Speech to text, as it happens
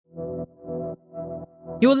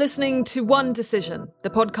You're listening to One Decision, the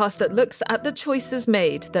podcast that looks at the choices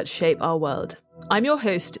made that shape our world. I'm your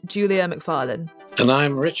host, Julia McFarlane. And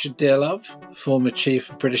I'm Richard Dearlove, former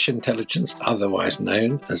Chief of British Intelligence, otherwise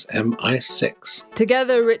known as MI6.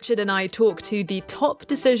 Together, Richard and I talk to the top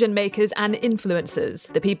decision makers and influencers,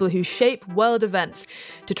 the people who shape world events,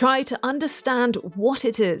 to try to understand what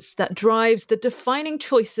it is that drives the defining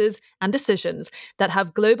choices and decisions that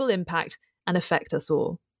have global impact and affect us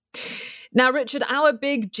all. Now, Richard, our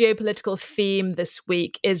big geopolitical theme this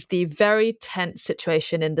week is the very tense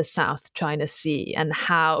situation in the South China Sea and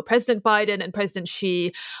how President Biden and President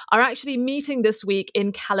Xi are actually meeting this week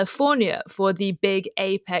in California for the big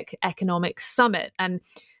APEC economic summit. And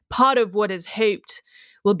part of what is hoped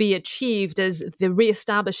will be achieved is the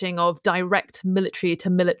reestablishing of direct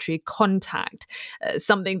military-to-military contact,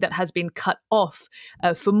 something that has been cut off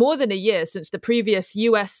for more than a year since the previous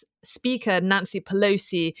US Speaker Nancy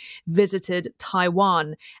Pelosi visited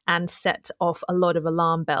Taiwan and set off a lot of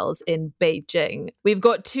alarm bells in Beijing. We've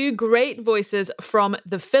got two great voices from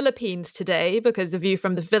the Philippines today because the view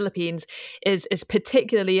from the Philippines is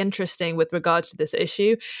particularly interesting with regards to this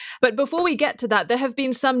issue. But before we get to that, there have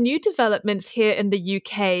been some new developments here in the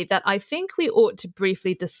UK that I think we ought to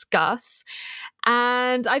briefly discuss.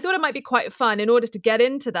 And I thought it might be quite fun, in order to get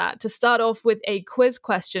into that, to start off with a quiz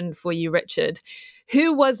question for you, Richard.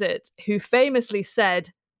 Who was it who famously said,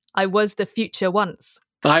 "I was the future once"?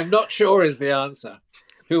 I'm not sure is the answer.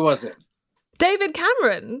 Who was it? David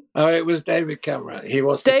Cameron. Oh, it was David Cameron. He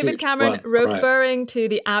was the David future Cameron, once, referring right. to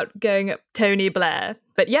the outgoing Tony Blair.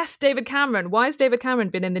 But yes, David Cameron. Why has David Cameron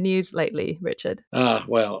been in the news lately, Richard?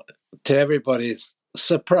 Well, to everybody's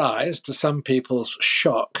surprise, to some people's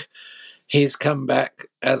shock, he's come back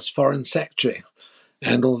as Foreign Secretary.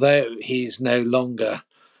 And although he's no longer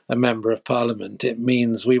a member of Parliament, it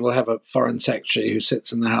means we will have a Foreign Secretary who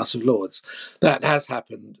sits in the House of Lords. That has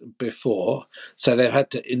happened before, so they've had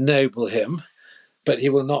to ennoble him, but he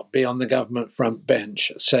will not be on the government front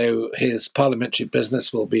bench. So his parliamentary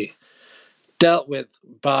business will be dealt with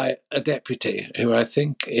by a deputy, who I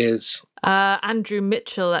think is Andrew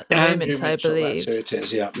Mitchell at the moment, I believe. That's who it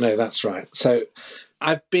is, yeah. No, that's right. So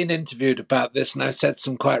I've been interviewed about this and I've said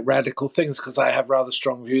some quite radical things because I have rather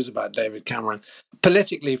strong views about David Cameron.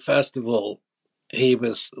 Politically, first of all, he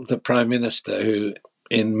was the Prime Minister who,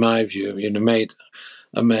 in my view, made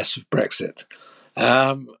a mess of Brexit.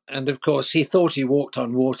 And of course, he thought he walked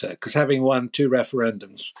on water because having won two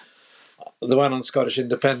referendums, the one on Scottish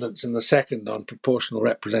independence and the second on proportional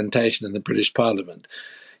representation in the British Parliament,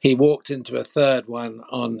 he walked into a third one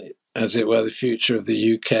on, as it were, the future of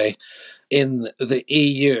the UK in the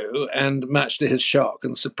EU, and much to his shock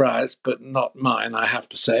and surprise, but not mine, I have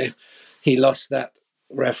to say, he lost that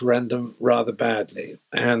referendum rather badly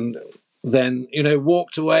and then,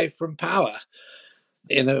 walked away from power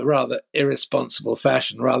in a rather irresponsible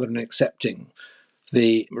fashion rather than accepting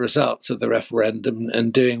the results of the referendum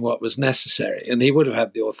and doing what was necessary. And he would have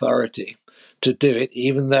had the authority to do it,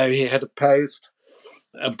 even though he had opposed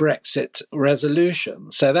a Brexit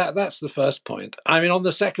resolution. So that's the first point. I mean, on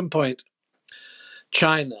the second point,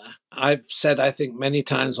 China, I've said, I think, many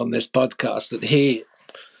times on this podcast that he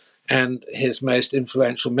and his most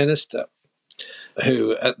influential minister,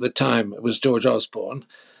 who at the time was George Osborne,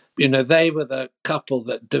 they were the couple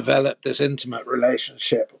that developed this intimate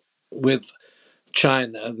relationship with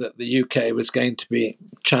China, that the UK was going to be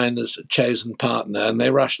China's chosen partner. And they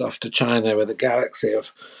rushed off to China with a galaxy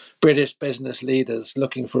of British business leaders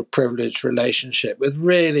looking for a privileged relationship, with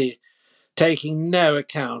really taking no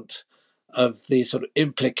account of the sort of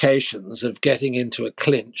implications of getting into a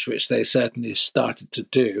clinch, which they certainly started to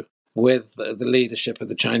do with the leadership of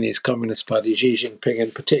the Chinese Communist Party, Xi Jinping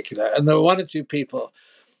in particular. And there were one or two people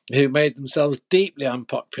who made themselves deeply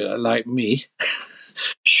unpopular, like me,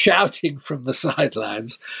 shouting from the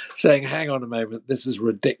sidelines, saying, hang on a moment, this is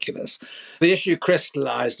ridiculous. The issue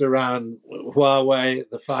crystallized around Huawei,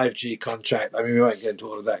 the 5G contract. I mean, we won't get into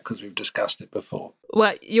all of that because we've discussed it before.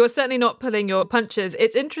 Well, you're certainly not pulling your punches.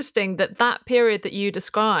 It's interesting that period that you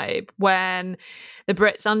describe, when the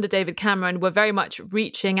Brits under David Cameron were very much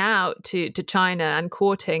reaching out to China and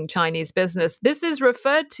courting Chinese business, this is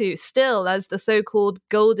referred to still as the so-called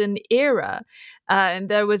golden era. And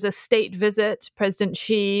there was a state visit. President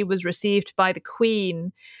Xi was received by the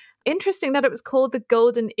Queen. Interesting that it was called the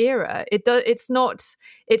golden era. It's not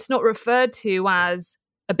referred to as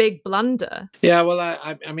a big blunder. Yeah, well,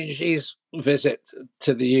 I mean, Xi's visit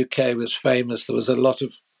to the UK was famous. There was a lot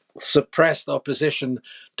of suppressed opposition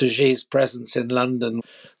to Xi's presence in London.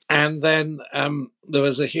 And then there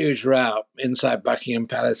was a huge row inside Buckingham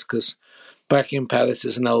Palace because Buckingham Palace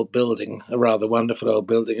is an old building, a rather wonderful old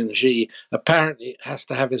building, and Xi apparently has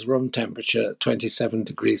to have his room temperature at 27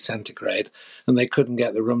 degrees centigrade, and they couldn't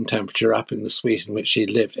get the room temperature up in the suite in which he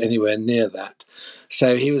lived anywhere near that.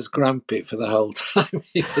 So he was grumpy for the whole time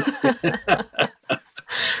he was here.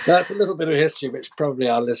 That's a little bit of history which probably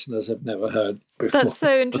our listeners have never heard before. That's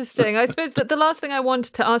so interesting. I suppose that the last thing I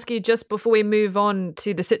wanted to ask you just before we move on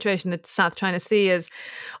to the situation in the South China Sea is,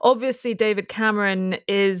 obviously David Cameron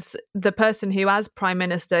is the person who, as Prime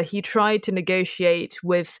Minister, he tried to negotiate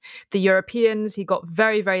with the Europeans. He got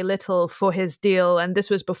very, very little for his deal. And this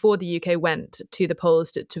was before the UK went to the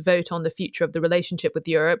polls to vote on the future of the relationship with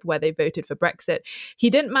Europe, where they voted for Brexit. He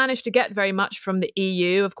didn't manage to get very much from the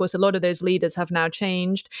EU. Of course, a lot of those leaders have now changed.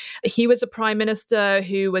 He was a Prime Minister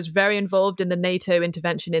who was very involved in the NATO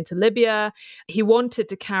intervention into Libya. He wanted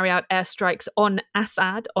to carry out airstrikes on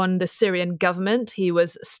Assad, on the Syrian government. He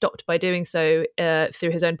was stopped by doing so through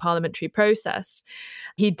his own parliamentary process.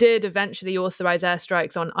 He did eventually authorize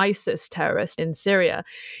airstrikes on ISIS terrorists in Syria.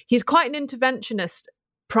 He's quite an interventionist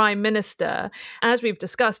Prime Minister. As we've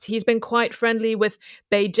discussed, he's been quite friendly with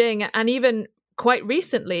Beijing, and even quite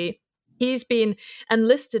recently, he's been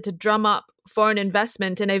enlisted to drum up foreign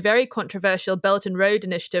investment in a very controversial Belt and Road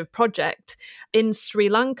Initiative project in Sri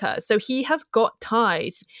Lanka. So he has got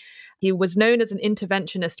ties. He was known as an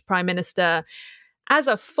interventionist prime minister. As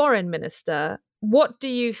a foreign minister, what do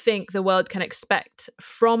you think the world can expect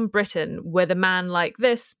from Britain with a man like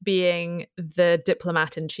this being the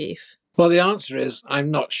diplomat in chief? Well, the answer is I'm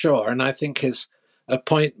not sure. And I think his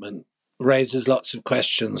appointment raises lots of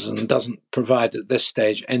questions and doesn't provide at this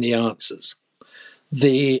stage any answers.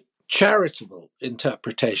 The charitable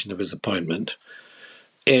interpretation of his appointment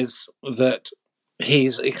is that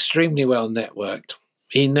he's extremely well networked.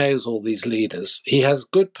 He knows all these leaders. He has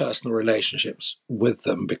good personal relationships with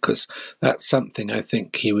them because that's something I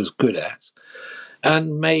think he was good at.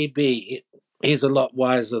 And maybe he's a lot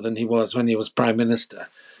wiser than he was when he was Prime Minister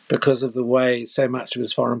because of the way so much of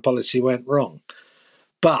his foreign policy went wrong.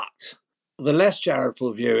 But the less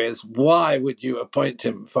charitable view is, why would you appoint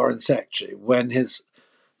him Foreign Secretary when his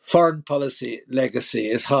foreign policy legacy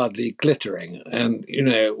is hardly glittering? And,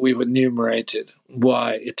 we've enumerated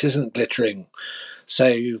why it isn't glittering. So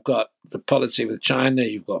you've got the policy with China,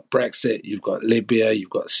 you've got Brexit, you've got Libya, you've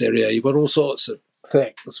got Syria, you've got all sorts of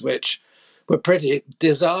things which were pretty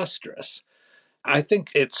disastrous. I think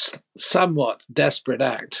it's somewhat desperate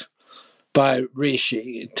act by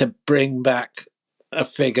Rishi to bring back a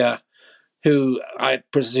figure who I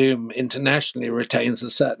presume internationally retains a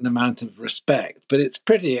certain amount of respect. But it's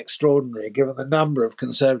pretty extraordinary given the number of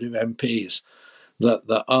Conservative MPs that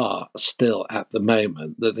there are still at the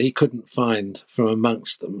moment, that he couldn't find from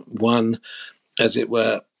amongst them one, as it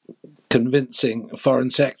were, convincing foreign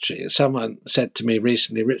secretary. Someone said to me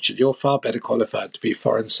recently, Richard, you're far better qualified to be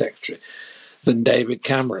foreign secretary than David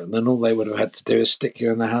Cameron, and all they would have had to do is stick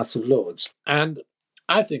you in the House of Lords. And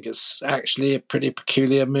I think it's actually a pretty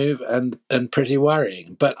peculiar move and pretty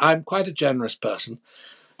worrying. But I'm quite a generous person,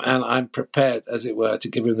 and I'm prepared, as it were, to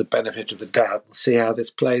give him the benefit of the doubt and see how this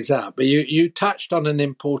plays out. But you touched on an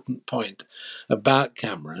important point about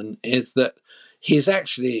Cameron, is that he's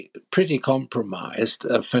actually pretty compromised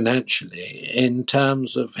financially in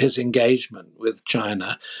terms of his engagement with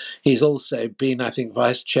China. He's also been, I think,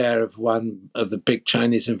 vice chair of one of the big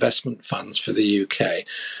Chinese investment funds for the UK.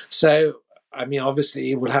 So, obviously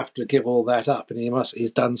he will have to give all that up, and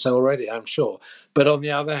he's done so already, I'm sure. But on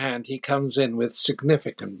the other hand, he comes in with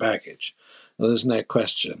significant baggage. Well, there's no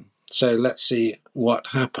question. So let's see what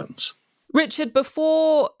happens. Richard,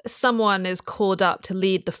 before someone is called up to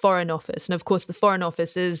lead the Foreign Office, and of course the Foreign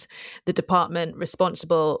Office is the department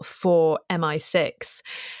responsible for MI6,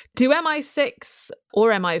 do MI6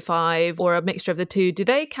 or MI5 or a mixture of the two, do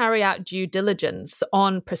they carry out due diligence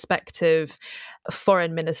on prospective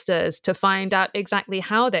foreign ministers to find out exactly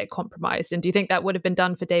how they're compromised? And do you think that would have been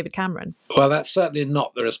done for David Cameron? Well, that's certainly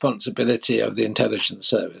not the responsibility of the intelligence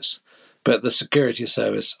service. But the security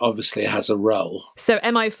service obviously has a role. So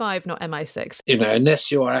MI5, not MI6.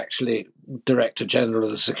 Unless you are actually Director General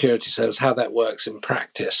of the security service, how that works in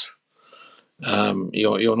practice,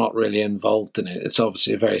 you're not really involved in it. It's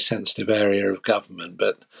obviously a very sensitive area of government.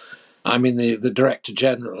 But the Director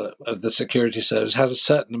General of the security service has a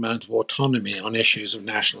certain amount of autonomy on issues of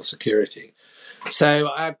national security. So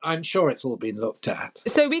I'm sure it's all been looked at.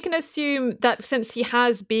 So we can assume that since he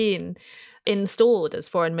has been installed as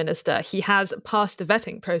foreign minister, he has passed the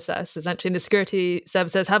vetting process. Essentially, the security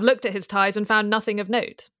services have looked at his ties and found nothing of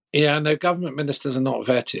note. Yeah, no, government ministers are not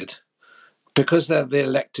vetted because they're the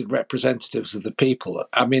elected representatives of the people.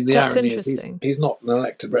 The That's irony is he's not an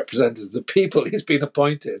elected representative of the people. He's been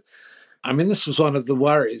appointed. I mean, this was one of the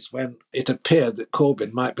worries when it appeared that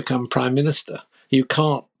Corbyn might become Prime Minister. You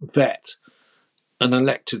can't vet an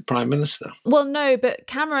elected Prime Minister. Well, no, but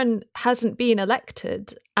Cameron hasn't been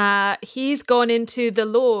elected. He's gone into the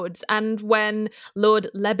Lords, and when Lord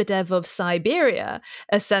Lebedev of Siberia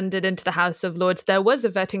ascended into the House of Lords, there was a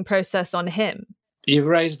vetting process on him. You've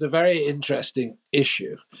raised a very interesting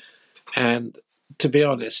issue, and to be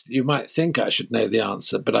honest, you might think I should know the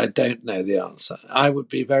answer, but I don't know the answer. I would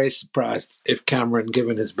be very surprised if Cameron,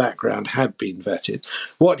 given his background, had been vetted.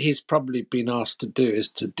 What he's probably been asked to do is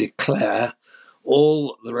to declare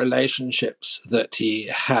all the relationships that he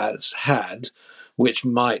has had, which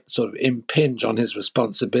might sort of impinge on his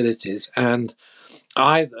responsibilities, and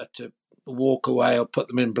either to walk away or put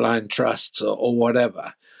them in blind trusts or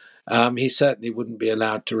whatever. He certainly wouldn't be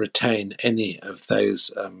allowed to retain any of those.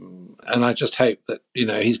 And I just hope that,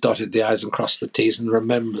 he's dotted the I's and crossed the T's and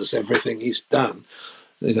remembers everything he's done.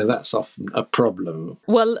 That's often a problem.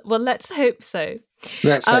 Well, let's hope so.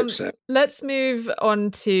 Let's hope so. Let's move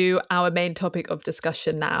on to our main topic of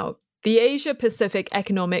discussion now. The Asia-Pacific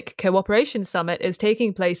Economic Cooperation Summit is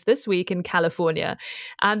taking place this week in California.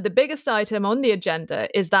 And the biggest item on the agenda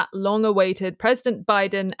is that long-awaited President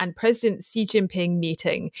Biden and President Xi Jinping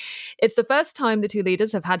meeting. It's the first time the two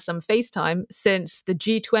leaders have had some FaceTime since the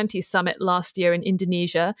G20 summit last year in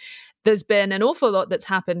Indonesia. There's been an awful lot that's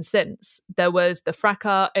happened since. There was the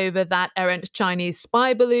fracas over that errant Chinese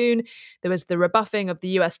spy balloon. There was the rebuffing of the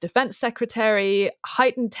US Defense Secretary,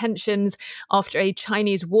 heightened tensions after a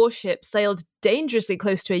Chinese warship sailed dangerously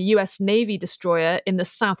close to a US Navy destroyer in the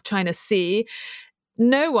South China Sea.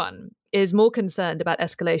 No one is more concerned about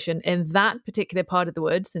escalation in that particular part of the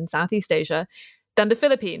woods in Southeast Asia than the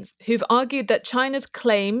Philippines, who've argued that China's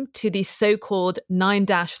claim to the so-called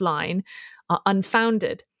 9-dash line are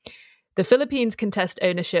unfounded. The Philippines contest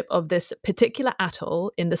ownership of this particular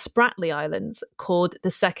atoll in the Spratly Islands called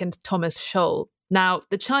the Second Thomas Shoal. Now,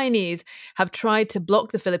 the Chinese have tried to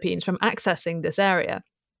block the Philippines from accessing this area.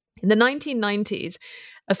 In the 1990s,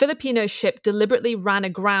 a Filipino ship deliberately ran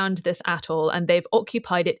aground this atoll, and they've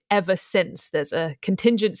occupied it ever since. There's a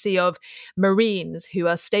contingency of Marines who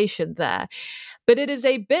are stationed there. But it is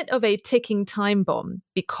a bit of a ticking time bomb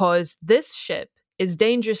because this ship is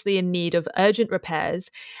dangerously in need of urgent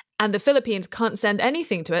repairs, and the Philippines can't send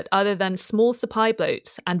anything to it other than small supply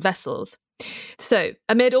boats and vessels. So,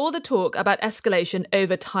 amid all the talk about escalation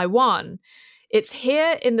over Taiwan, it's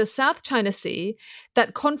here in the South China Sea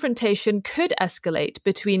that confrontation could escalate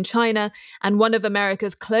between China and one of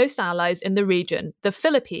America's close allies in the region, the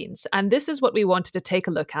Philippines. And this is what we wanted to take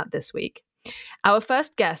a look at this week. Our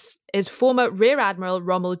first guest is former Rear Admiral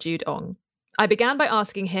Rommel Jude-ong. I began by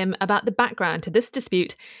asking him about the background to this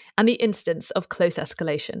dispute and the instance of close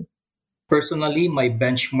escalation. Personally, my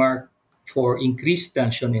benchmark for increased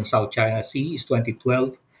tension in South China Sea is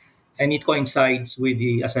 2012, and it coincides with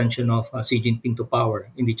the ascension of Xi Jinping to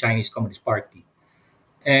power in the Chinese Communist Party.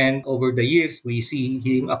 And over the years, we see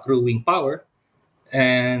him accruing power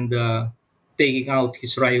and taking out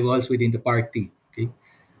his rivals within the party. Okay?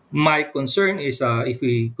 My concern is if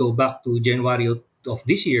we go back to January of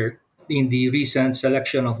this year, in the recent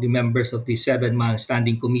selection of the members of the 7-man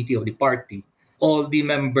standing committee of the party, all the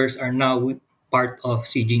members are now part of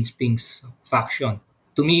Xi Jinping's faction.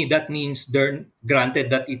 To me, that means they're granted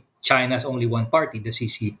that China's only one party, the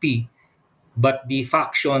CCP, but the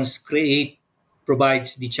factions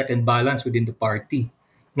provides the check and balance within the party.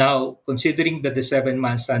 Now, considering that the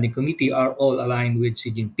 7-man standing committee are all aligned with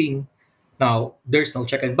Xi Jinping, now there's no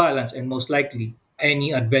check and balance, and most likely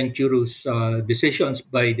any adventurous decisions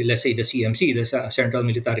by, let's say, the CMC, the Central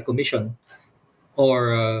Military Commission,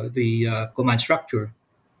 or the command structure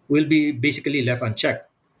will be basically left unchecked.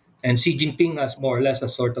 And Xi Jinping has more or less a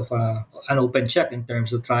sort of an open check in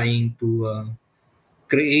terms of trying to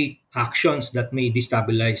create actions that may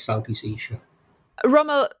destabilize Southeast Asia.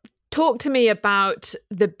 Rommel, talk to me about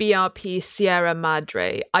the BRP Sierra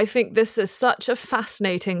Madre. I think this is such a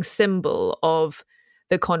fascinating symbol of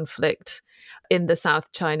the conflict in the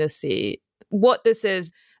South China Sea. What this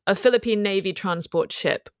is, a Philippine Navy transport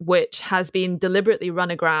ship, which has been deliberately run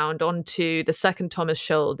aground onto the Second Thomas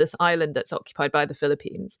Shoal, this island that's occupied by the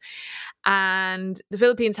Philippines. And the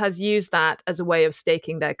Philippines has used that as a way of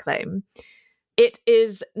staking their claim. It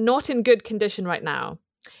is not in good condition right now.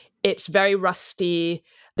 It's very rusty.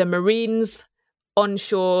 The Marines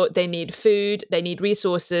onshore, they need food, they need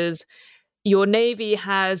resources. Your Navy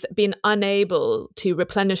has been unable to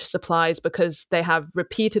replenish supplies because they have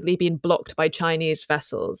repeatedly been blocked by Chinese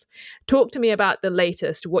vessels. Talk to me about the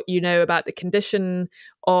latest, what you know about the condition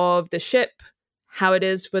of the ship, how it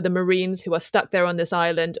is for the Marines who are stuck there on this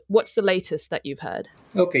island? What's the latest that you've heard?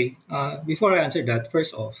 Okay, before I answer that,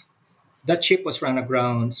 first off, that ship was run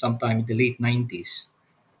aground sometime in the late 90s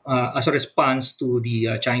as a response to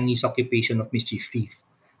the Chinese occupation of Mischief Reef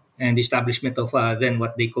and the establishment of then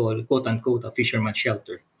what they call quote unquote a fisherman's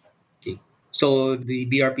shelter. Okay. So the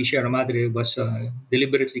BRP Sierra Madre was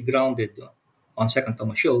deliberately grounded on Second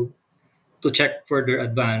Thomas Shoal to check further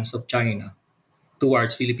advance of China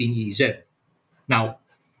towards Philippine EEZ. Now,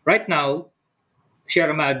 right now,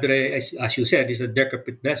 Sierra Madre, as you said, is a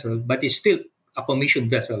decrepit vessel, but it's still a commissioned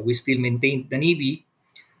vessel. We still maintain, the Navy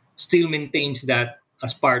still maintains that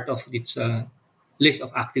as part of its list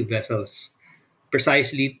of active vessels,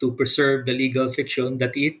 precisely to preserve the legal fiction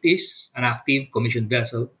that it is an active commissioned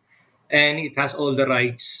vessel and it has all the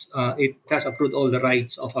rights, it has approved all the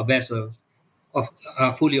rights of a vessel, of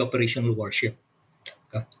a fully operational warship.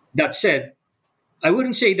 Okay. That said, I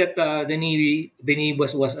wouldn't say that the Navy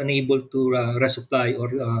was unable to resupply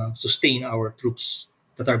or sustain our troops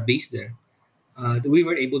that are based there. We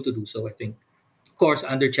were able to do so, I think. Of course,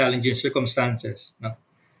 under challenging circumstances. No?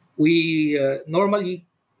 We normally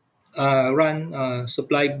run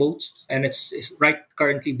supply boats, and it's right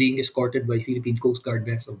currently being escorted by Philippine Coast Guard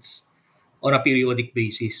vessels on a periodic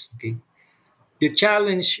basis. Okay, the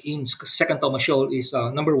challenge in Second Thomas Shoal is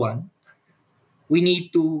number one, we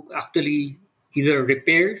need to actually either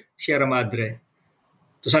repair Sierra Madre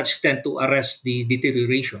to such extent to arrest the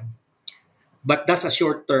deterioration, but that's a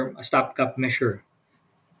short-term, a stopgap measure.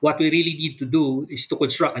 What we really need to do is to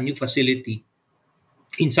construct a new facility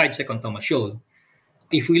inside Second Thomas Shoal.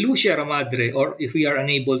 If we lose Sierra Madre or if we are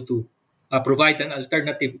unable to provide an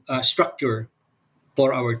alternative structure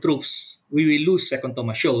for our troops, we will lose Second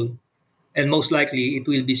Thomas Shoal, and most likely it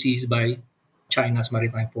will be seized by China's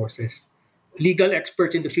maritime forces. Legal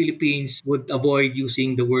experts in the Philippines would avoid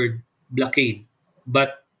using the word blockade,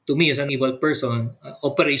 but to me, as an naval person,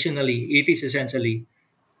 operationally, it is essentially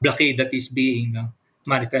blockade that is being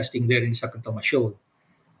manifesting there in Second Thomas Shoal.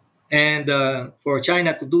 And for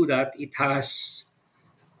China to do that, it has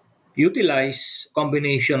utilized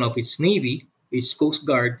combination of its navy, its coast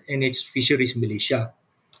guard, and its fisheries militia,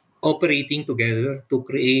 operating together to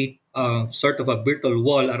create sort of a virtual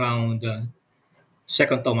wall around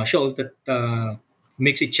Second Thomas Shoal that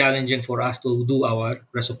makes it challenging for us to do our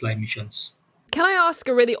resupply missions. Can I ask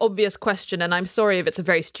a really obvious question? And I'm sorry if it's a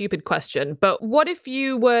very stupid question, but what if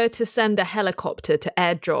you were to send a helicopter to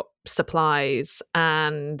airdrop supplies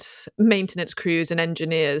and maintenance crews and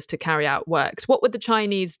engineers to carry out works? What would the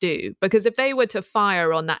Chinese do? Because if they were to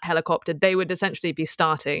fire on that helicopter, they would essentially be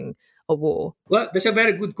starting a war. Well, that's a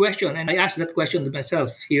very good question. And I asked that question to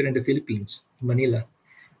myself here in the Philippines, in Manila.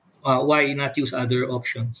 Why not use other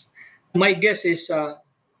options? My guess is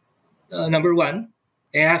number one,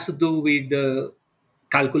 it has to do with the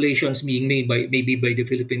calculations being made by maybe by the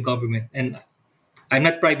Philippine government. And I'm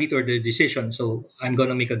not privy to the decision, so I'm going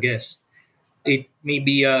to make a guess. It may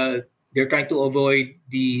be they're trying to avoid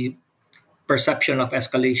the perception of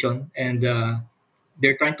escalation, and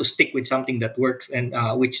they're trying to stick with something that works and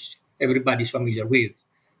which everybody's familiar with.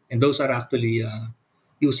 And those are actually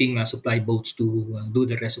using supply boats to do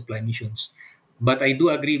the resupply missions. But I do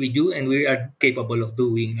agree with you, and we are capable of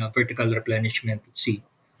doing vertical replenishment at sea.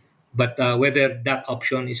 But whether that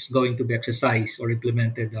option is going to be exercised or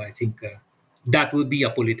implemented, I think that would be a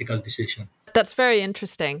political decision. That's very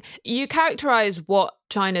interesting. You characterize what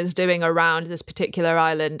China's doing around this particular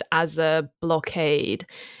island as a blockade.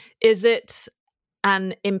 Is it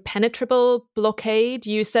an impenetrable blockade?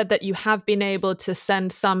 You said that you have been able to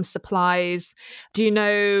send some supplies. Do you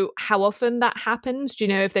know how often that happens? Do you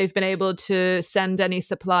know if they've been able to send any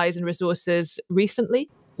supplies and resources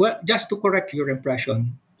recently? Well, just to correct your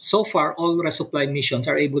impression, so far all resupply missions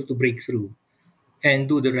are able to break through and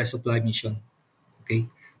do the resupply mission. Okay.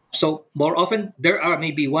 So more often, there are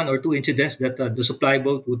maybe one or two incidents that the supply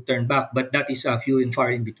boat would turn back, but that is a few and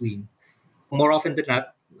far in between. More often than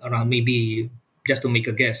not, around maybe, just to make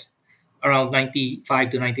a guess, around 95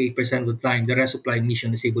 to 98% of the time, the resupply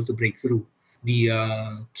mission is able to break through the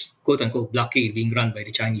quote-unquote blockade being run by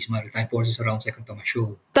the Chinese maritime forces around Second Thomas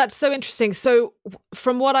Shoal. That's so interesting. So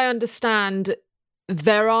from what I understand,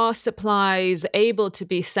 there are supplies able to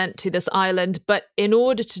be sent to this island, but in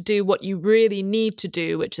order to do what you really need to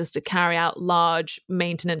do, which is to carry out large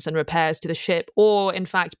maintenance and repairs to the ship, or in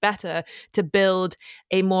fact, better, to build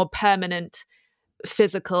a more permanent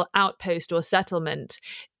physical outpost or settlement,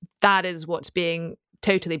 that is what's being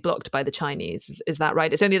totally blocked by the Chinese. Is that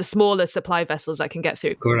right? It's only the smaller supply vessels that can get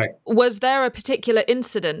through. Correct. Was there a particular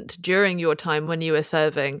incident during your time when you were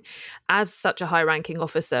serving as such a high-ranking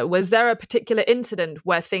officer? Was there a particular incident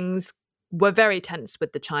where things were very tense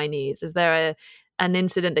with the Chinese. Is there an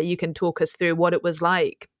incident that you can talk us through what it was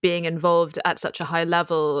like being involved at such a high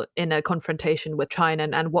level in a confrontation with China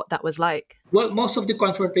and what that was like? Well, most of the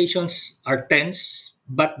confrontations are tense,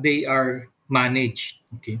 but they are managed.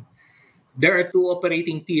 Okay. There are two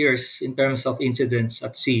operating tiers in terms of incidents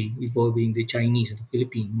at sea involving the Chinese and the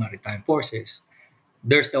Philippine maritime forces.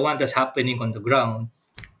 There's the one that's happening on the ground.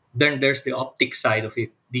 Then there's the optic side of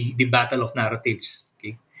it, the battle of narratives.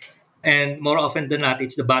 Okay? And more often than not,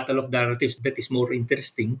 it's the battle of narratives that is more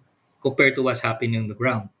interesting compared to what's happening on the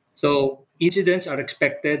ground. So incidents are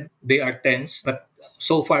expected, they are tense, but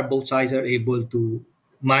so far both sides are able to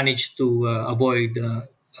manage to avoid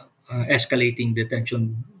escalating the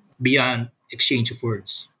tension beyond exchange of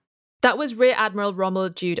words. That was Rear Admiral Rommel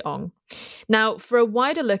Jude-ong. Now, for a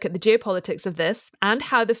wider look at the geopolitics of this and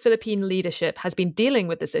how the Philippine leadership has been dealing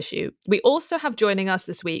with this issue, we also have joining us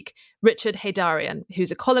this week Richard Heydarian,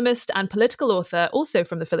 who's a columnist and political author also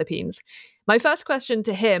from the Philippines. My first question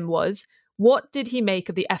to him was, what did he make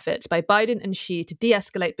of the efforts by Biden and Xi to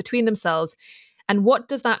de-escalate between themselves, and what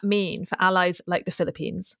does that mean for allies like the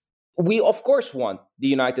Philippines? We, of course, want the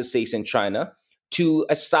United States and China to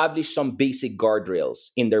establish some basic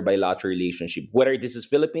guardrails in their bilateral relationship. Whether this is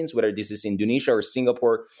Philippines, whether this is Indonesia or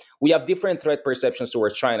Singapore, we have different threat perceptions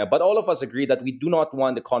towards China. But all of us agree that we do not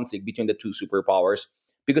want the conflict between the two superpowers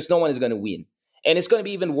because no one is going to win. And it's going to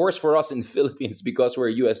be even worse for us in the Philippines because we're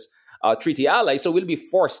a U.S. Treaty ally. So we'll be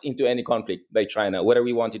forced into any conflict by China, whether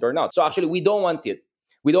we want it or not. So actually, we don't want it.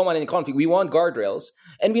 We don't want any conflict. We want guardrails.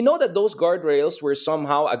 And we know that those guardrails were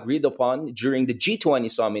somehow agreed upon during the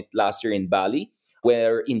G20 summit last year in Bali,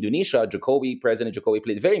 where Indonesia, President Jokowi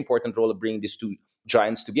played a very important role of bringing these two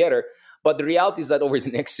giants together. But the reality is that over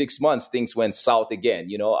the next 6 months, things went south again.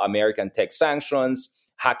 You know, American tech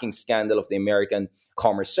sanctions, hacking scandal of the American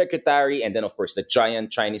Commerce Secretary, and then, of course, the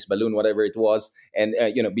giant Chinese balloon, whatever it was, and,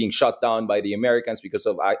 being shut down by the Americans because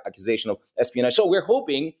of accusation of espionage. So we're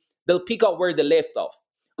hoping they'll pick up where they left off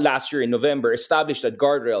last year in November, establish that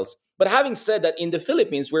guardrails. But having said that, in the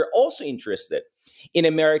Philippines, we're also interested in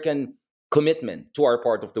American commitment to our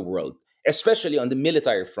part of the world, especially on the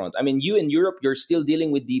military front. I mean, you in Europe, you're still dealing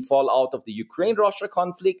with the fallout of the Ukraine-Russia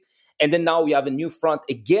conflict. And then now we have a new front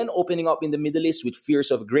again opening up in the Middle East with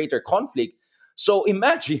fears of greater conflict. So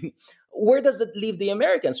imagine, where does that leave the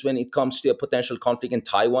Americans when it comes to a potential conflict in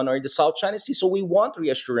Taiwan or in the South China Sea? So we want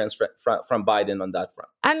reassurance from Biden on that front.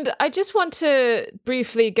 And I just want to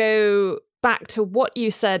briefly go back to what you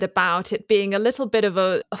said about it being a little bit of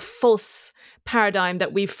a false paradigm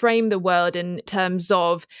that we frame the world in terms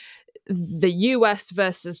of the US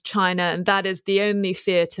versus China, and that is the only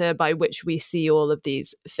theatre by which we see all of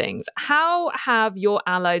these things. How have your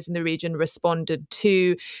allies in the region responded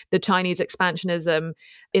to the Chinese expansionism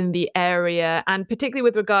in the area, and particularly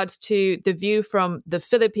with regards to the view from the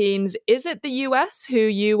Philippines? Is it the US who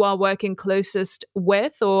you are working closest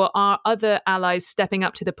with, or are other allies stepping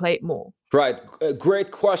up to the plate more? Right.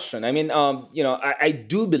 Great question. I mean, I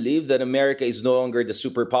do believe that America is no longer the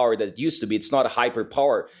superpower that it used to be. It's not a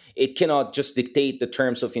hyperpower. It cannot just dictate the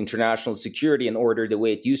terms of international security and order the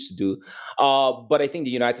way it used to do. But I think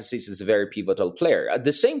the United States is a very pivotal player. At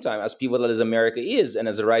the same time, as pivotal as America is and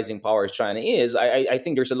as a rising power as China is, I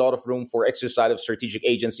think there's a lot of room for exercise of strategic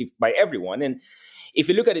agency by everyone. And if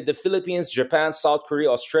you look at it, the Philippines, Japan, South Korea,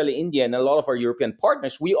 Australia, India, and a lot of our European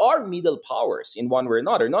partners, we are middle powers in one way or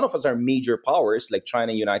another. None of us are major powers like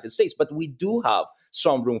China and United States, but we do have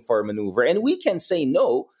some room for maneuver. And we can say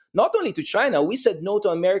no, not only to China, we said no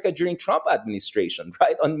to America during Trump administration,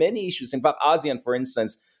 right? On many issues. In fact, ASEAN, for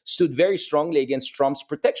instance, stood very strongly against Trump's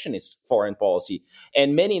protectionist foreign policy.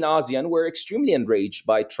 And many in ASEAN were extremely enraged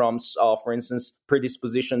by Trump's, for instance,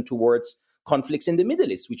 predisposition towards conflicts in the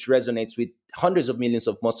Middle East, which resonates with hundreds of millions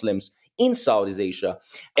of Muslims in Southeast Asia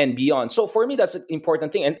and beyond. So for me, that's an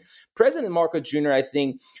important thing. And President Marcos Jr., I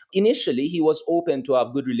think, initially, he was open to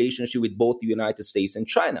have good relationship with both the United States and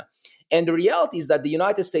China. And the reality is that the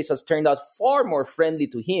United States has turned out far more friendly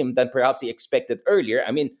to him than perhaps he expected earlier.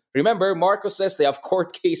 I mean, remember, Marcos says they have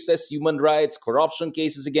court cases, human rights, corruption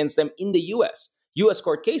cases against them in the U.S.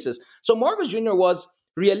 court cases. So Marcos Jr. was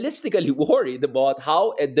realistically worried about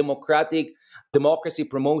how a democracy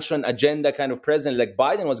promotion agenda kind of president like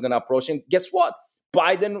Biden was going to approach him. Guess what?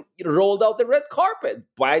 Biden rolled out the red carpet.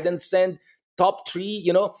 Biden sent top three,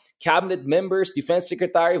 cabinet members, defense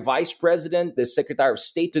secretary, vice president, the secretary of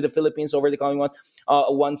state to the Philippines over the coming months,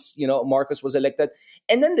 once, Marcos was elected.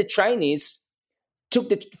 And then the Chinese took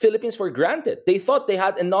the Philippines for granted. They thought they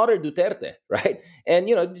had another Duterte, right? And,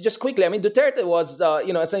 just quickly, I mean, Duterte was,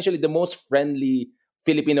 essentially the most friendly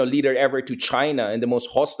Filipino leader ever to China and the most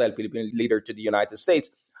hostile Filipino leader to the United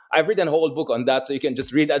States. I've written a whole book on that, so you can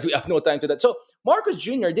just read that. We have no time to that. So Marcos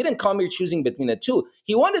Jr. didn't come here choosing between the two.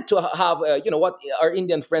 He wanted to have, what our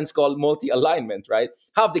Indian friends call multi-alignment, right?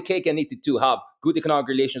 Have the cake and eat it too. Have good economic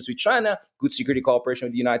relations with China, good security cooperation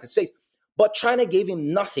with the United States. But China gave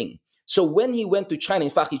him nothing. So when he went to China,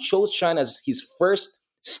 in fact, he chose China as his first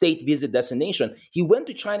state visit destination. He went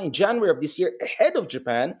to China in January of this year, ahead of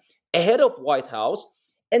Japan, ahead of White House,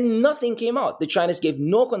 and nothing came out. The Chinese gave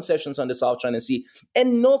no concessions on the South China Sea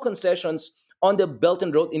and no concessions on the Belt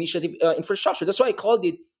and Road Initiative infrastructure. That's why I called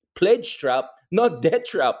it pledge trap, not debt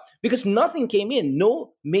trap, because nothing came in.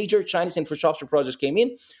 No major Chinese infrastructure projects came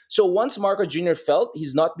in. So once Marcos Jr. felt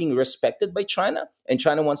he's not being respected by China and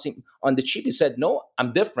China wants him on the cheap, he said, no,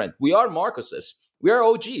 I'm different. We are Marcoses. We are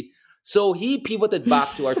OG. So he pivoted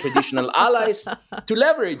back to our traditional allies to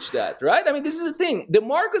leverage that, right? I mean, this is the thing. The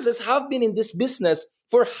Marcoses have been in this business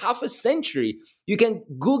for half a century. You can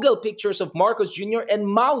Google pictures of Marcos Jr. and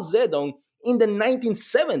Mao Zedong in the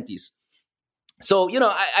 1970s. So,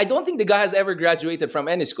 I don't think the guy has ever graduated from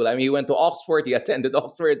any school. I mean, he went to Oxford, he attended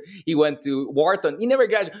Oxford, he went to Wharton, he never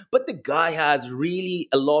graduated. But the guy has really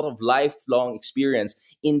a lot of lifelong experience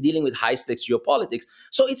in dealing with high-stakes geopolitics.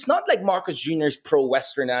 So it's not like Marcos Jr. is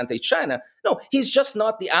pro-Western, anti-China. No, he's just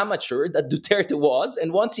not the amateur that Duterte was.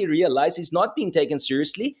 And once he realized he's not being taken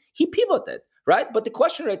seriously, he pivoted, right? But the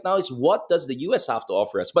question right now is, what does the U.S. have to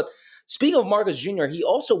offer us? But speaking of Marcos Jr., he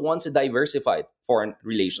also wants a diversified foreign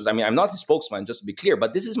relations. I mean, I'm not his spokesman, just to be clear,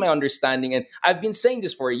 but this is my understanding. And I've been saying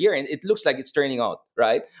this for a year, and it looks like it's turning out,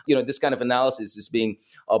 right? This kind of analysis is being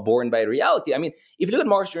borne by reality. I mean, if you look at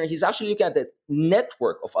Marcos Jr., he's actually looking at the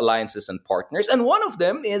network of alliances and partners. And one of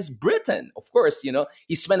them is Britain. Of course,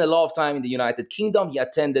 he spent a lot of time in the United Kingdom. He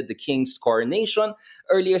attended the King's coronation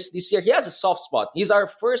earlier this year. He has a soft spot. He's our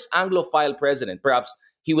first Anglophile president, perhaps.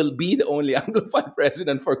 He will be the only Anglophile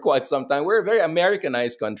president for quite some time. We're a very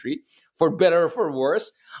Americanized country, for better or for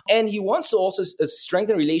worse. And he wants to also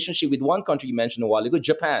strengthen relationship with one country you mentioned a while ago,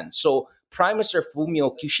 Japan. So Prime Minister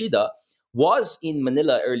Fumio Kishida was in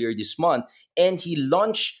Manila earlier this month, and he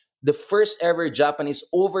launched the first ever Japanese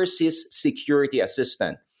overseas security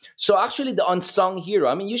assistant. So actually the unsung hero,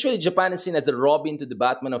 I mean, usually Japan is seen as the Robin to the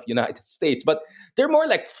Batman of United States, but they're more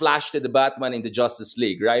like Flash to the Batman in the Justice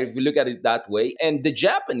League, right? If you look at it that way. And the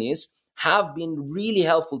Japanese have been really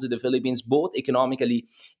helpful to the Philippines, both economically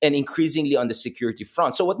and increasingly on the security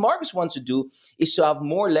front. So what Marcos wants to do is to have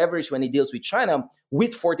more leverage when he deals with China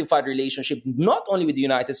with fortified relationship, not only with the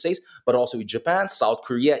United States, but also with Japan, South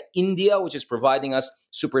Korea, India, which is providing us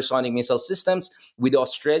supersonic missile systems, with the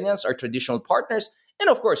Australians, our traditional partners, and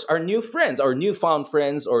of course, our new friends, our newfound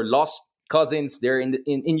friends or lost cousins there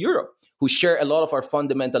in Europe, who share a lot of our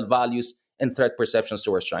fundamental values and threat perceptions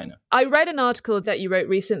towards China. I read an article that you wrote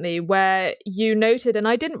recently where you noted, and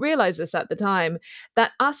I didn't realize this at the time,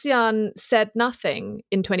 that ASEAN said nothing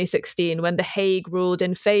in 2016 when The Hague ruled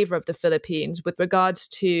in favor of the Philippines with regards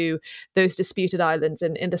to those disputed islands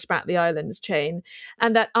in the Spratly Islands chain,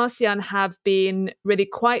 and that ASEAN have been really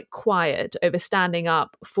quite quiet over standing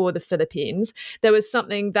up for the Philippines. There was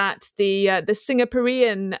something that the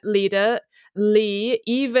Singaporean leader, Lee,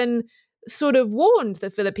 even sort of warned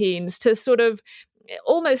the Philippines to sort of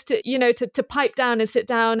almost, to pipe down and sit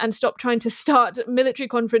down and stop trying to start military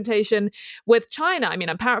confrontation with China. I mean,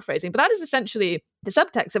 I'm paraphrasing, but that is essentially the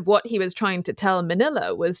subtext of what he was trying to tell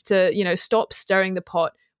Manila, was to, stop stirring the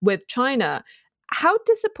pot with China. How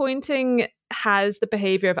disappointing has the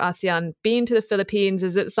behavior of ASEAN been to the Philippines?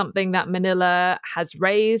 Is it something that Manila has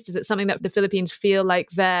raised? Is it something that the Philippines feel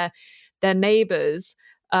like their neighbors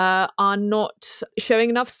are not showing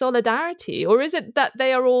enough solidarity? Or is it that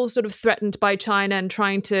they are all sort of threatened by China and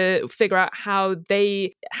trying to figure out how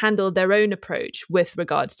they handle their own approach with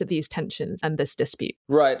regards to these tensions and this dispute?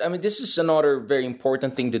 Right. I mean, this is another very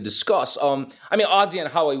important thing to discuss. ASEAN,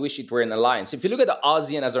 how I wish it were an alliance. If you look at the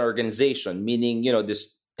ASEAN as an organization, meaning,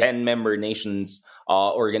 this 10-member nations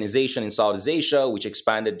organization in Southeast Asia, which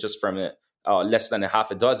expanded just from less than a half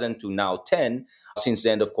a dozen to now 10 since the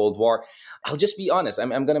end of Cold War. I'll just be honest. I'm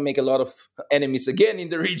going to make a lot of enemies again in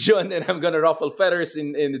the region, and I'm going to ruffle feathers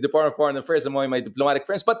in the Department of Foreign Affairs among my diplomatic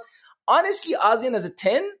friends. But honestly, ASEAN as a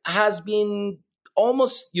 10 has been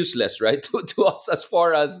almost useless, right, to us as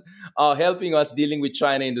far as helping us dealing with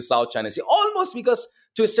China in the South China Sea. Almost because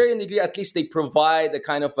to a certain degree, at least they provide a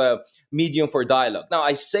kind of a medium for dialogue. Now,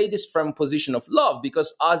 I say this from a position of love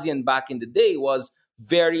because ASEAN back in the day was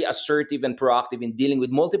very assertive and proactive in dealing with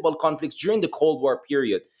multiple conflicts during the Cold War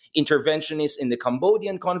period. Interventionist in the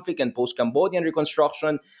Cambodian conflict and post-Cambodian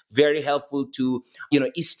reconstruction, very helpful to,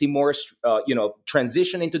 East Timor's,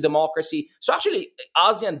 transition into democracy. So actually,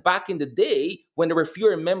 ASEAN back in the day, when there were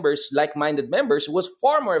fewer members, like-minded members, was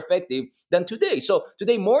far more effective than today. So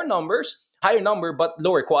today, more numbers, higher number, but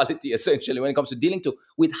lower quality, essentially, when it comes to dealing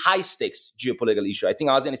with high-stakes geopolitical issue. I think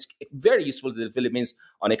ASEAN is very useful to the Philippines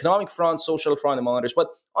on economic front, social front, among others, but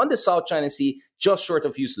on the South China Sea, just short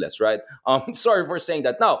of useless, right? Sorry for saying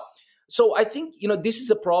that. Now, so I think, this is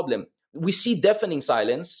a problem. We see deafening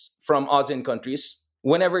silence from ASEAN countries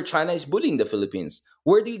whenever China is bullying the Philippines.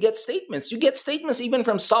 Where do you get statements? You get statements even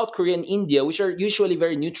from South Korea and India, which are usually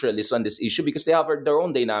very neutralist on this issue because they have their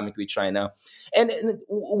own dynamic with China. And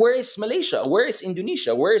where is Malaysia? Where is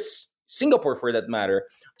Indonesia? Where is Singapore, for that matter?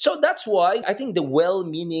 So that's why I think the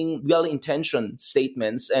well-meaning, well-intentioned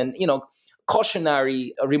statements and,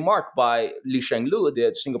 cautionary remark by Lee Hsien-loong,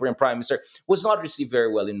 the Singaporean Prime Minister, was not received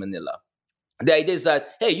very well in Manila. The idea is that,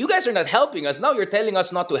 hey, you guys are not helping us. Now you're telling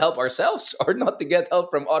us not to help ourselves or not to get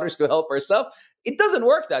help from others to help ourselves. It doesn't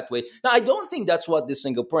work that way. Now, I don't think that's what the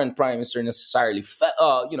Singaporean Prime Minister necessarily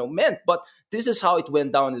meant, but this is how it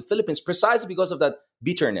went down in the Philippines precisely because of that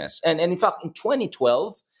bitterness. And in fact, in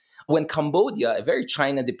 2012, when Cambodia, a very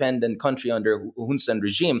China-dependent country under Hun Sen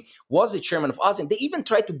regime, was the chairman of ASEAN, they even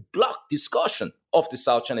tried to block discussion of the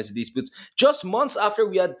South China Sea disputes just months after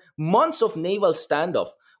we had months of naval standoff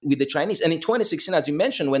with the Chinese. And in 2016, as you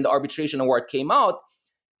mentioned, when the arbitration award came out,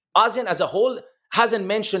 ASEAN as a whole hasn't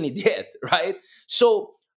mentioned it yet, right?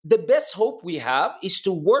 So the best hope we have is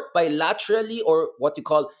to work bilaterally or what you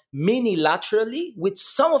call minilaterally with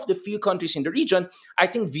some of the few countries in the region. I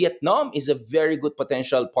think Vietnam is a very good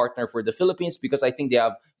potential partner for the Philippines because I think they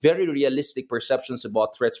have very realistic perceptions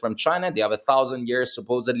about threats from China. They have 1,000 years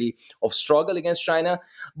supposedly of struggle against China.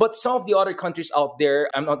 But some of the other countries out there,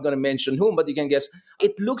 I'm not going to mention whom, but you can guess,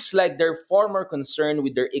 it looks like they're far more concerned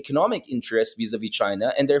with their economic interests vis-a-vis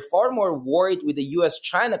China, and they're far more worried with the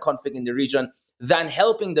US-China conflict in the region than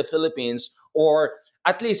helping the Philippines or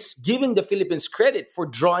at least giving the Philippines credit for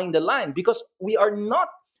drawing the line, because we are not,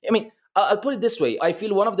 I'll put it this way. I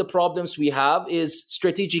feel one of the problems we have is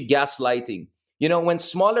strategic gaslighting. When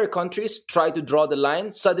smaller countries try to draw the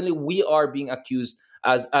line, suddenly we are being accused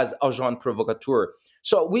as agent provocateur.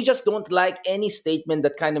 So we just don't like any statement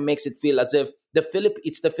that kind of makes it feel as if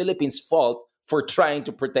it's the Philippines' fault for trying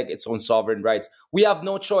to protect its own sovereign rights. We have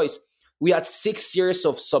no choice. We had 6 years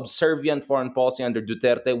of subservient foreign policy under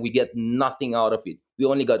Duterte. We get nothing out of it. We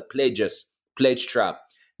only got pledge trap.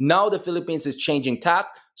 Now the Philippines is changing tack.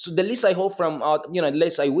 So the least I hope from, the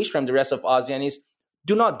least I wish from the rest of ASEAN is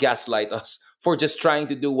do not gaslight us for just trying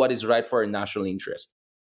to do what is right for our national interest.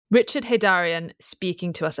 Richard Heydarian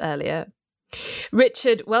speaking to us earlier.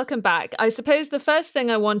 Richard, welcome back. I suppose the first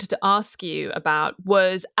thing I wanted to ask you about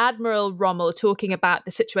was Admiral Rommel talking about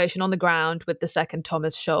the situation on the ground with the second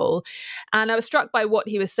Thomas Shoal. And I was struck by what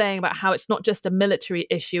he was saying about how it's not just a military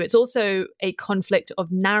issue, it's also a conflict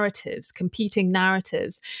of narratives, competing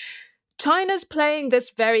narratives. China's playing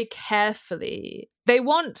this very carefully. They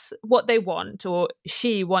want what they want, or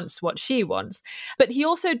she wants what she wants. But he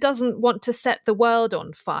also doesn't want to set the world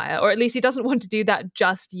on fire, or at least he doesn't want to do that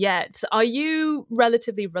just yet. Are you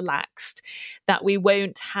relatively relaxed that we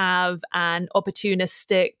won't have an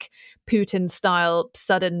opportunistic Putin-style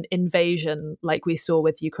sudden invasion like we saw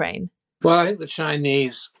with Ukraine? Well, I think the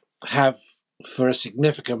Chinese have, for a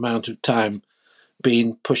significant amount of time,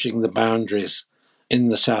 been pushing the boundaries in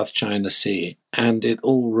the South China Sea, and it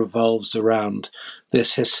all revolves around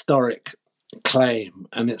this historic claim,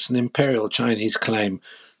 and it's an imperial Chinese claim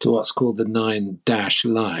to what's called the 9-dash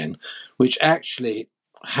line, which actually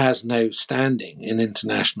has no standing in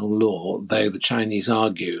international law, though the Chinese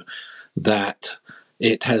argue that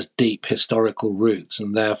it has deep historical roots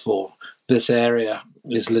and therefore this area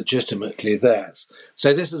is legitimately theirs.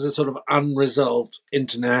 So this is a sort of unresolved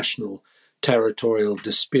international territorial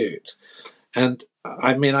dispute. And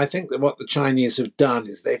I think that what the Chinese have done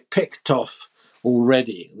is they've picked off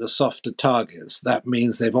already the softer targets. That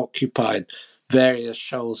means they've occupied various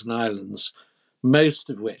shoals and islands, most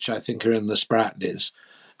of which I think are in the Spratlys.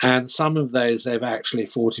 And some of those they've actually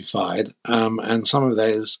fortified, and some of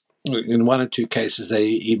those, in one or two cases, they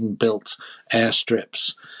even built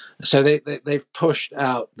airstrips. So they've pushed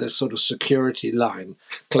out this sort of security line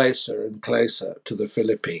closer and closer to the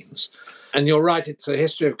Philippines. And you're right, it's a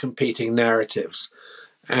history of competing narratives.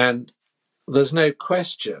 And there's no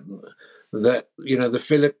question that, the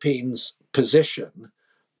Philippines' position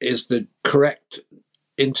is the correct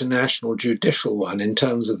international judicial one in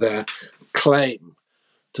terms of their claim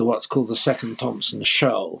to what's called the Second Thompson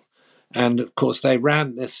Shoal. And of course, they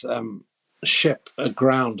ran this ship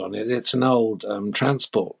aground on it. It's an old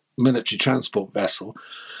military transport vessel.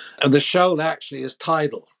 And the shoal actually is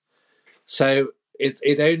tidal. So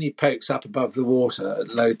it only pokes up above the water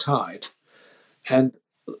at low tide. And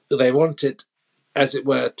they wanted, as it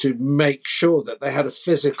were, to make sure that they had a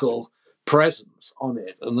physical presence on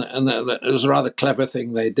it. And it was a rather clever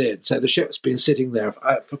thing they did. So the ship's been sitting there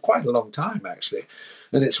for quite a long time, actually,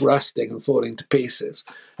 and it's rusting and falling to pieces.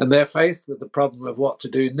 And they're faced with the problem of what to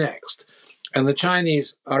do next. And the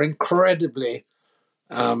Chinese are incredibly,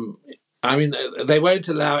 they won't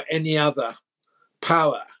allow any other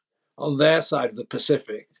power on their side of the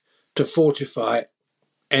Pacific to fortify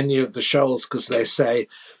any of the shoals, because they say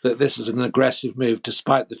that this is an aggressive move,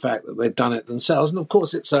 despite the fact that they've done it themselves. And of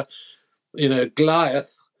course, it's a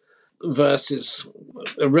Goliath versus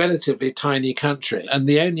a relatively tiny country. And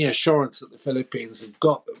the only assurance that the Philippines have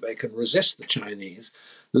got that they can resist the Chinese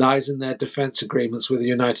lies in their defense agreements with the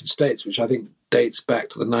United States, which I think dates back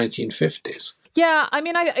to the 1950s. Yeah, I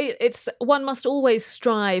mean, it's one must always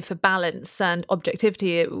strive for balance and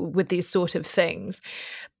objectivity with these sort of things.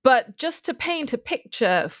 But just to paint a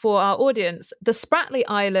picture for our audience, the Spratly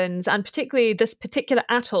Islands, and particularly this particular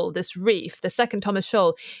atoll, this reef, the Second Thomas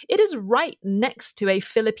Shoal, it is right next to a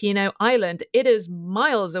Filipino island. It is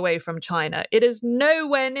miles away from China. It is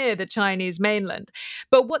nowhere near the Chinese mainland.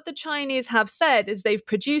 But what the Chinese have said is they've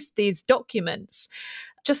produced these documents,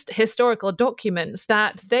 just historical documents,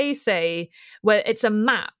 that they say, well, it's a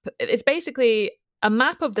map. It's basically a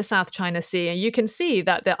map of the South China Sea, and you can see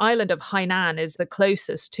that the island of Hainan is the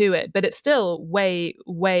closest to it, but it's still way,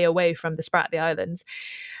 way away from the Spratly Islands.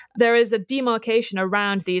 There is a demarcation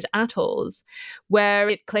around these atolls where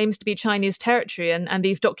it claims to be Chinese territory, and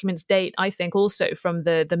these documents date, I think, also from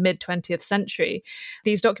the mid-20th century.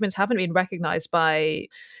 These documents haven't been recognized by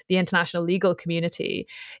the international legal community.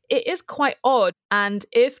 It is quite odd, and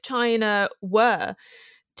if China were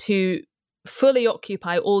to fully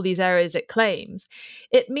occupy all these areas it claims,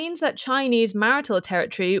 it means that Chinese maritime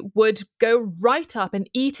territory would go right up and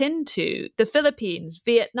eat into the Philippines,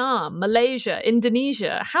 Vietnam, Malaysia,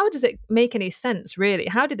 Indonesia. How does it make any sense, really?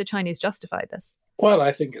 How did the Chinese justify this? Well,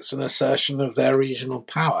 I think it's an assertion of their regional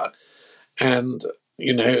power. And,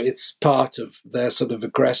 it's part of their sort of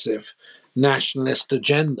aggressive nationalist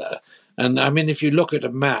agenda. And, I mean, if you look at a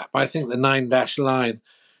map, I think the 9-dash line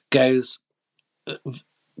goes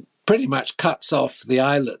pretty much cuts off the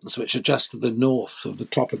islands, which are just to the north of the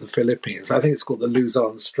top of the Philippines. I think it's called the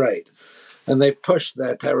Luzon Strait. And they've pushed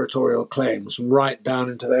their territorial claims right down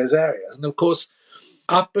into those areas. And of course,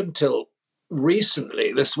 up until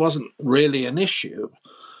recently, this wasn't really an issue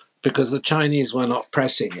because the Chinese were not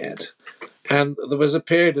pressing it. And there was a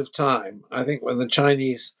period of time, I think, when the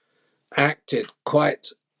Chinese acted quite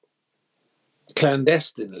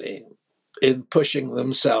clandestinely in pushing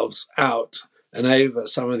themselves out and over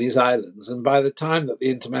some of these islands. And by the time that the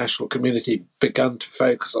international community began to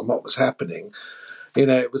focus on what was happening,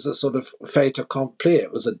 it was a sort of fait accompli.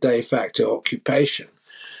 It was a de facto occupation.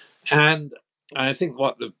 And I think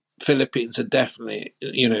what the Philippines are definitely,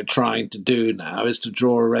 trying to do now is to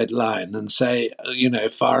draw a red line and say,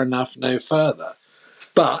 far enough, no further.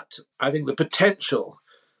 But I think the potential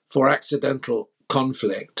for accidental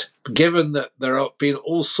conflict, given that there have been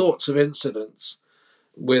all sorts of incidents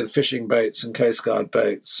with fishing boats and Coast Guard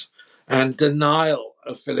boats, and denial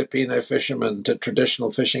of Filipino fishermen to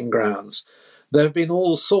traditional fishing grounds. There have been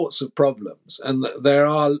all sorts of problems, and there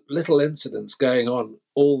are little incidents going on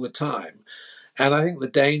all the time. And I think the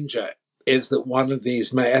danger is that one of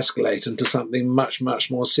these may escalate into something much,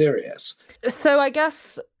 much more serious. So I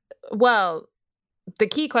guess, well, the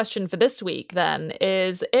key question for this week then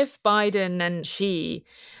is, if Biden and Xi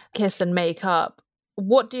kiss and make up,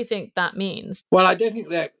 what do you think that means? Well, I don't think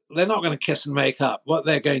they're not going to kiss and make up. What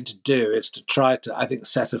they're going to do is to try to, I think,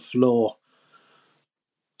 set a floor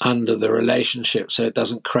under the relationship so it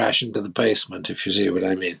doesn't crash into the basement, if you see what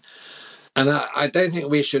I mean. And I don't think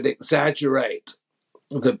we should exaggerate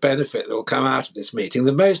the benefit that will come out of this meeting.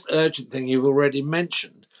 The most urgent thing you've already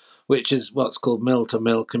mentioned, which is what's called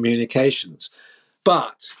mill-to-mill communications.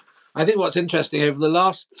 But I think what's interesting, over the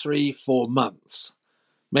last 3-4 months,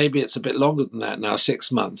 maybe it's a bit longer than that now,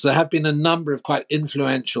 6 months, there have been a number of quite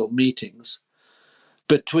influential meetings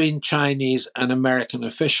between Chinese and American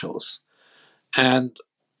officials. And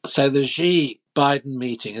so the Xi-Biden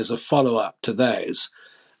meeting is a follow-up to those.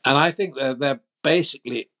 And I think they're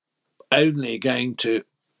basically only going to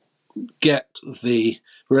get the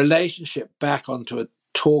relationship back onto a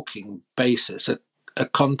talking basis, a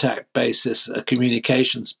contact basis, a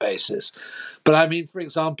communications basis. But I mean, for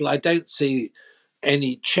example, I don't see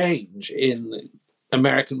any change in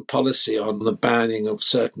American policy on the banning of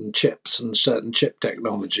certain chips and certain chip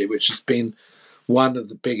technology, which has been one of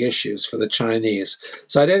the big issues for the Chinese.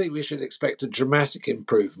 So I don't think we should expect a dramatic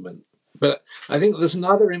improvement. But I think there's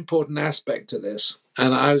another important aspect to this.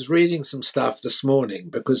 And I was reading some stuff this morning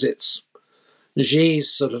because it's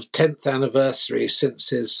Xi's sort of 10th anniversary since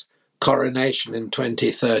his coronation in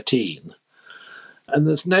 2013. And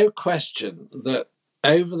there's no question that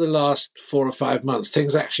over the last 4 or 5 months,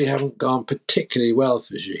 things actually haven't gone particularly well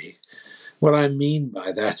for Xi. What I mean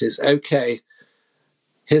by that is, okay,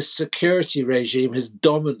 his security regime, his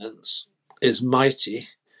dominance is mighty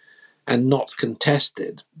and not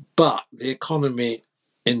contested, but the economy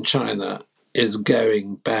in China is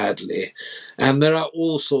going badly. And there are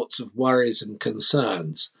all sorts of worries and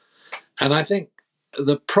concerns. And I think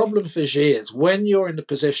the problem for Xi is when you're in a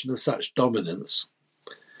position of such dominance,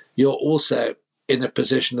 you're also in a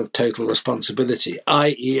position of total responsibility,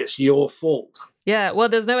 i.e. it's your fault. Yeah, well,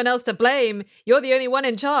 there's no one else to blame. You're the only one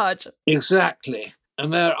in charge. Exactly.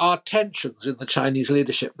 And there are tensions in the Chinese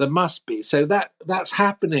leadership. There must be. So that's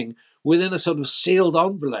happening within a sort of sealed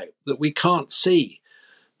envelope that we can't see.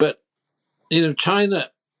 But,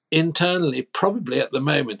 China internally probably at the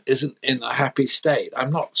moment isn't in a happy state.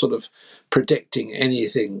 I'm not sort of predicting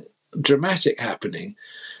anything dramatic happening.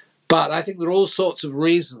 But I think there are all sorts of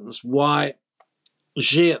reasons why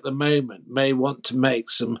Xi at the moment may want to make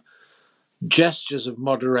some gestures of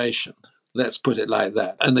moderation. Let's put it like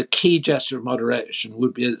that. And a key gesture of moderation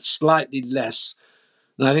would be a slightly less,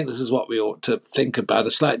 and I think this is what we ought to think about,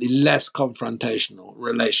 a slightly less confrontational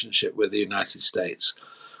relationship with the United States,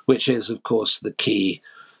 which is, of course, the key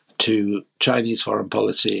to Chinese foreign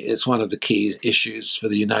policy. It's one of the key issues for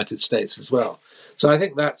the United States as well. So I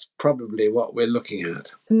think that's probably what we're looking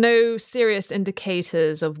at. No serious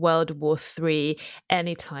indicators of World War III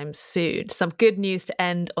anytime soon. Some good news to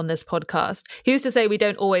end on this podcast. Who's to say we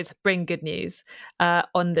don't always bring good news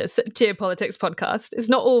on this geopolitics podcast? It's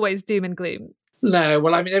not always doom and gloom. No,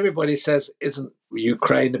 well, I mean, everybody says, isn't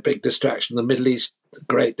Ukraine a big distraction? The Middle East, a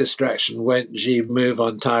great distraction. Won't Xi move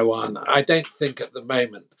on Taiwan? I don't think at the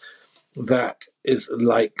moment that is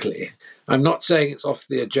likely. I'm not saying it's off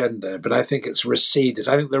the agenda, but I think it's receded.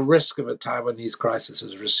 I think the risk of a Taiwanese crisis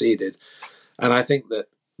has receded. And I think that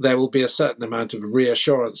there will be a certain amount of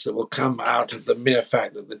reassurance that will come out of the mere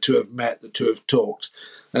fact that the two have met, the two have talked,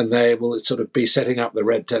 and they will sort of be setting up the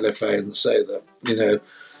red telephone so that,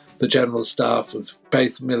 the general staff of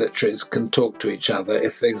both militaries can talk to each other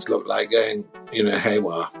if things look like going,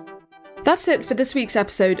 haywire. That's it for this week's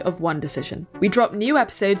episode of One Decision. We drop new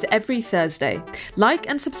episodes every Thursday. Like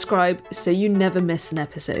and subscribe so you never miss an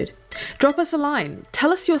episode. Drop us a line.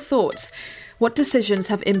 Tell us your thoughts. What decisions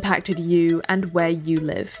have impacted you and where you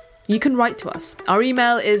live? You can write to us. Our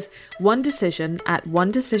email is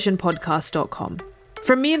onedecision@onedecisionpodcast.com.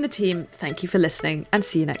 From me and the team, thank you for listening and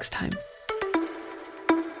see you next time.